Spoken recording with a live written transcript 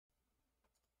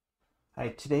All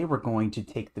right, today we're going to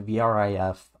take the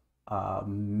VRIF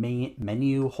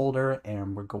menu holder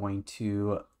and we're going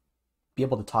to be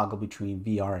able to toggle between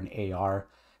VR and AR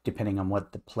depending on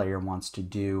what the player wants to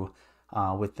do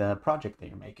with the project that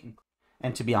you're making.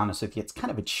 And to be honest with you, it's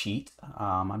kind of a cheat.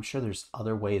 I'm sure there's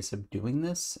other ways of doing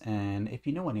this, and if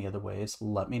you know any other ways,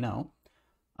 let me know.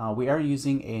 We are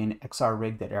using an XR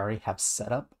rig that I already have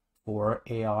set up for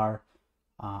AR.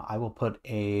 I will put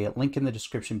a link in the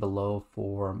description below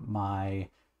for my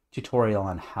tutorial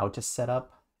on how to set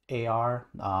up AR,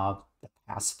 the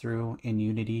pass-through in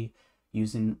Unity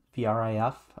using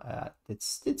VRIF.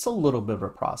 It's a little bit of a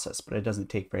process, but it doesn't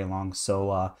take very long.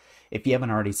 So if you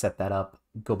haven't already set that up,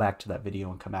 go back to that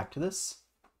video and come back to this.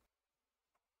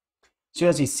 So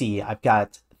as you see, I've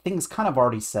got things kind of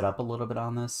already set up a little bit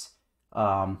on this.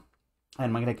 And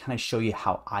I'm going to kind of show you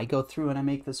how I go through and I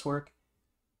make this work.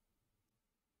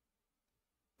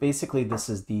 Basically, this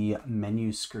is the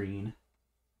menu screen,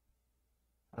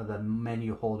 the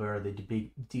menu holder, the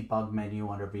debug menu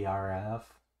under VRF,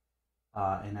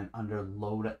 and then under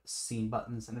load scene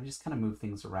buttons. And I've just kind of moved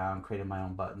things around, created my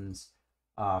own buttons.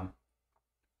 And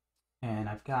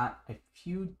I've got a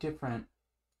few different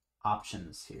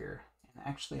options here. And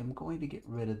actually, I'm going to get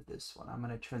rid of this one. I'm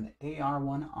going to turn the AR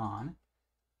one on.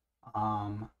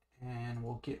 And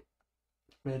we'll get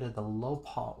rid of the low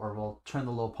poly, or we'll turn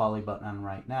the low poly button on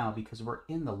right now because we're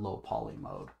in the low poly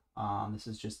mode. This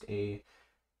is just a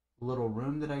little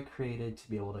room that I created to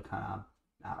be able to kind of,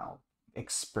 I don't know,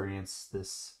 experience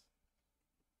this,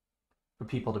 for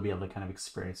people to be able to kind of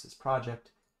experience this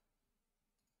project.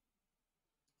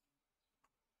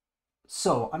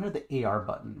 So under the AR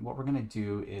button, what we're going to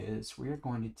do is we're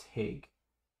going to take,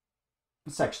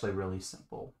 it's actually really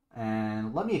simple.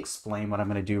 And let me explain what I'm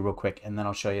going to do real quick, and then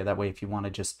I'll show you. That way, if you want to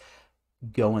just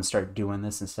go and start doing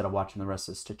this instead of watching the rest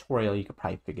of this tutorial, you could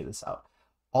probably figure this out.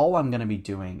 All I'm going to be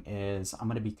doing is I'm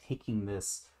going to be taking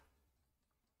this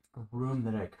room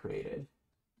that I created,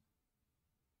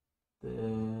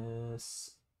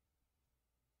 this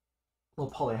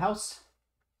little poly house,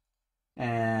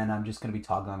 and I'm just going to be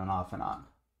toggling it off and on.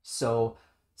 So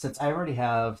since I already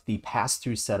have the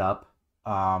pass-through set up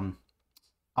on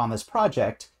this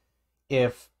project,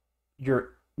 if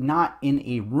you're not in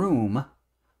a room,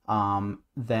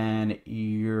 then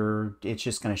it's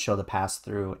just going to show the pass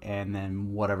through and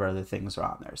then whatever other things are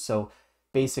on there. So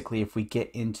basically, if we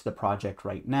get into the project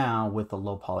right now with the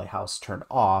low poly house turned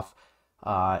off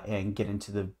and get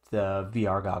into the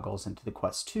VR goggles into the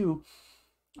Quest 2,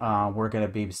 we're going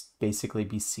to basically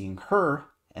be seeing her,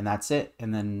 and that's it,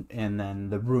 and then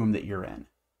the room that you're in.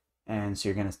 And so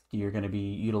you're gonna be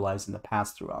utilizing the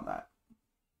pass through on that.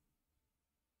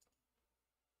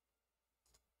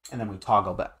 And then we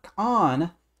toggle back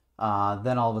on,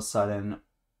 then all of a sudden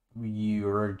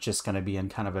you're just going to be in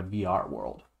kind of a VR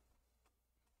world.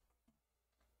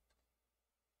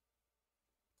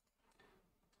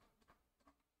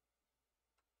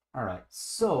 All right,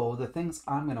 so the things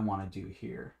I'm going to want to do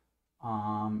here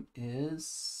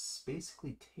is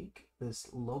basically take this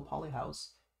low poly house,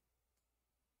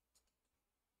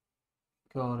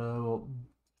 go to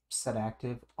set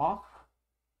active off.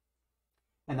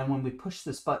 And then when we push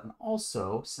this button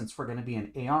also, since we're going to be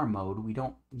in AR mode, we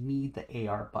don't need the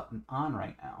AR button on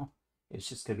right now. It's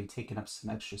just going to be taking up some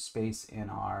extra space in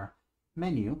our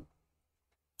menu.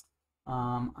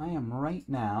 I am right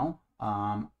now.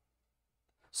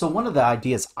 So one of the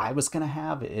ideas I was going to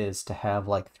have is to have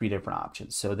like 3 different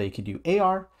options. So they could do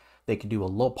AR, they could do a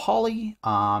low poly,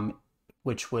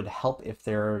 which would help if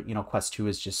their Quest 2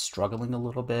 is just struggling a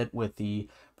little bit with the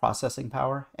processing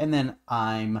power. And then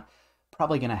I'm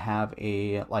probably going to have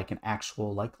an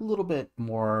actual like a little bit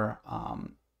more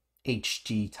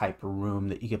HD type of room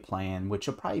that you could play in, which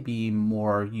will probably be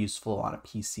more useful on a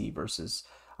PC versus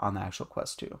on the actual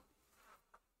Quest 2.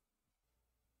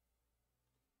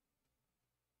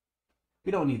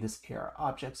 We don't need this AR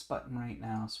objects button right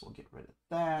now, so we'll get rid of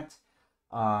that.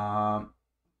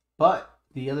 But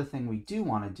the other thing we do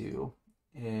want to do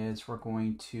is we're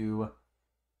going to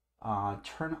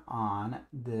turn on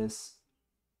this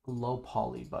low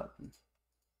poly button.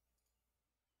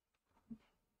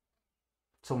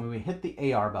 So when we hit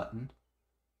the AR button,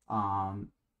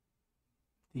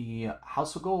 the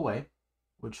house will go away,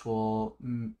 which will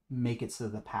make it so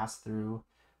the pass-through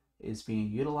is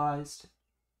being utilized.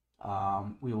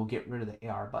 We will get rid of the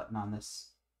AR button on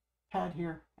this pad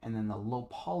here, and then the low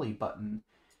poly button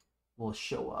will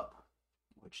show up,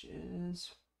 which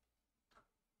is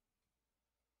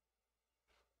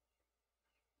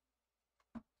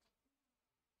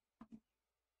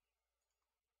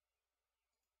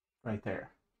right there.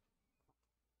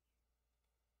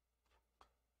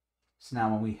 So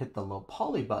now when we hit the low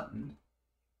poly button,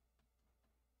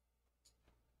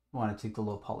 we want to take the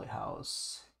low poly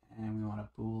house and we want to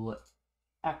bool it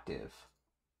active.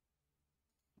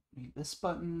 Need this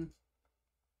button,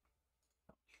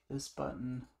 this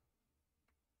button.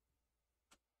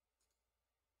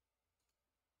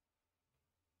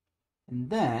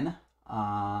 And then,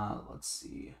 let's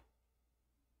see.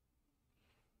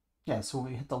 Yeah, so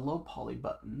when we hit the low poly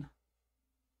button,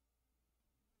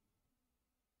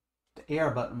 the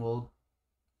AR button will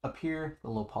appear, the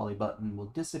low poly button will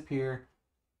disappear,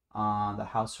 the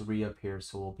house will reappear,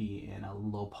 so we'll be in a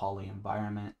low poly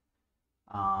environment.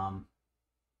 And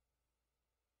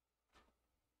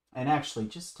actually,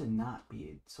 just to not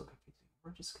be so confusing,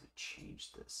 we're just going to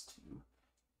change this to,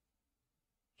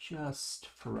 just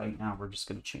for right now, we're just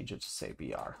going to change it to say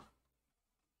VR.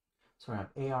 So we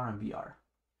have AR and VR.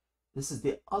 This is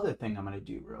the other thing I'm going to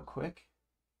do real quick,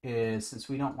 is since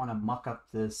we don't want to muck up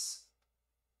this,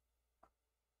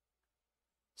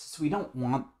 since we don't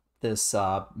want this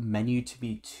menu to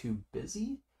be too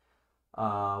busy,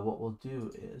 what we'll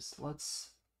do is let's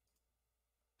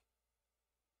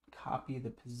copy the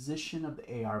position of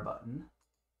the AR button,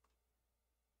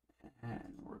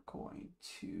 and we're going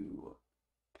to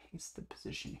paste the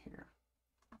position here.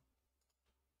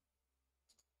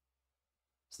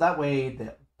 So that way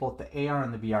that both the AR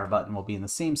and the VR button will be in the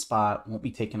same spot, won't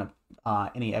be taking up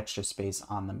any extra space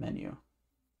on the menu.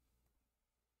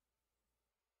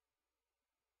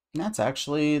 And that's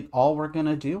actually all we're going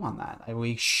to do on that.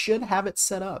 We should have it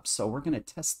set up, so we're going to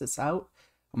test this out.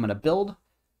 I'm going to build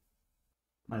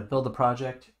the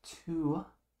project to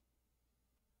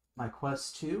my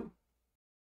Quest 2.